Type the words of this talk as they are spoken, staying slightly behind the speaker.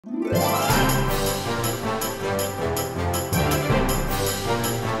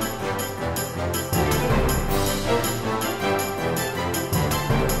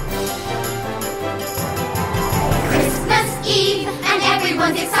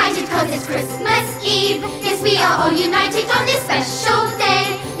Excited cause it's Christmas Eve. Yes, we are all united on this special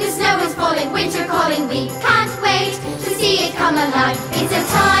day. The snow is falling, winter calling, we can't wait to see it come alive. It's a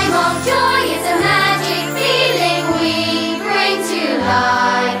time of joy, it's a magic feeling we bring to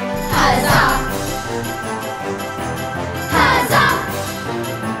life. Huzzah! Huzzah!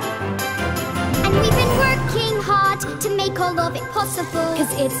 And we've been working hard to make all of it possible,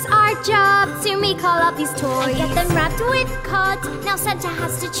 cause it's our job to make all of these toys and get them wrapped with cards. Now Santa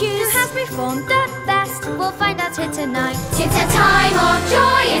has to choose who has performed the best. We'll find out here tonight. It's a time of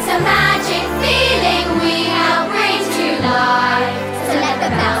joy, it's a magic feeling we help bring to life. So let the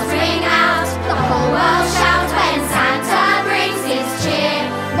bells ring out, the whole world shout when Santa brings his cheer.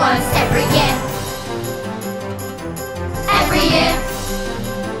 Once every year. Every year.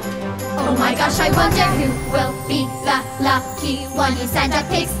 Oh my gosh, I wonder who will be the lucky one who Santa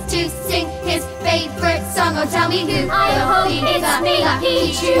picks to sing his favorite song. Oh, tell me who will be the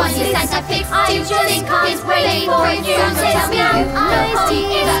lucky one who Santa picks to sing his favorite song. Oh, tell me who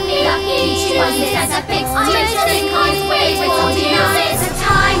will be the lucky one who Santa picks to sing his favorite song. It's a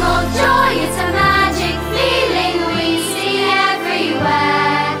time of joy, it's a magic feeling we see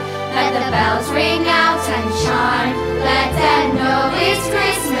everywhere. Let the bells ring out and chime. Let them know it's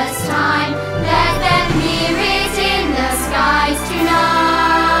Christmas time. Let them hear it in the skies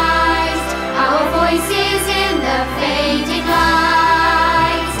tonight. Our voices in the fading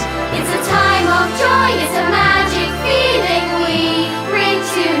light. It's a time of joy, it's a magic feeling we bring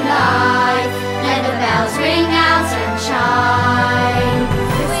to life. Let the bells ring out and chime.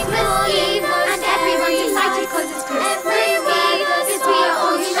 Christmas Eve and everyone's excited cause it's Christmas Eve. Yes, we are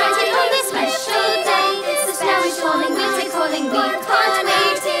all united on this special day. The snow is falling, winter calling, we can't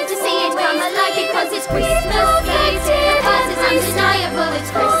wait to see it come alive because it's Christmas Eve. The past is undeniable,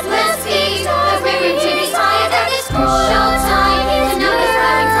 it's Christmas Eve. But we're in to be tired at this crucial time. The numbers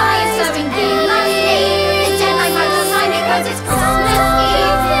growing higher, sowing daylight sleep. The deadline runs on time because it's Christmas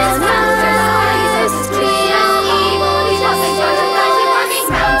Eve. The snow turns high, so it's Christmas Eve. We lost and joy of life, we're running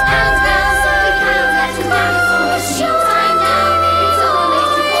round and round. We cannot let you down, it's almost tea time now. It's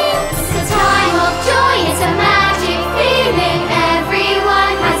always before. It's a time of joy, it's a magic feeling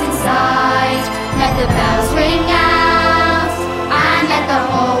everyone has inside. Let the bells ring out and let the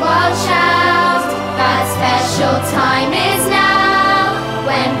whole world shout. That special time is now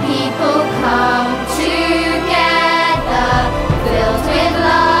when people come together, filled with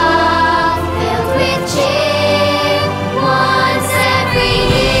love, filled with cheer, once every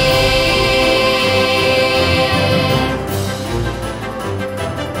year.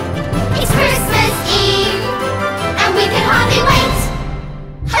 It's Christmas Eve and we can hardly wait.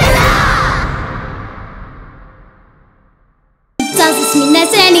 Hurrah! Does this mean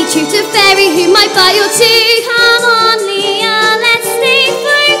there's any truth to fairy who might buy your tea?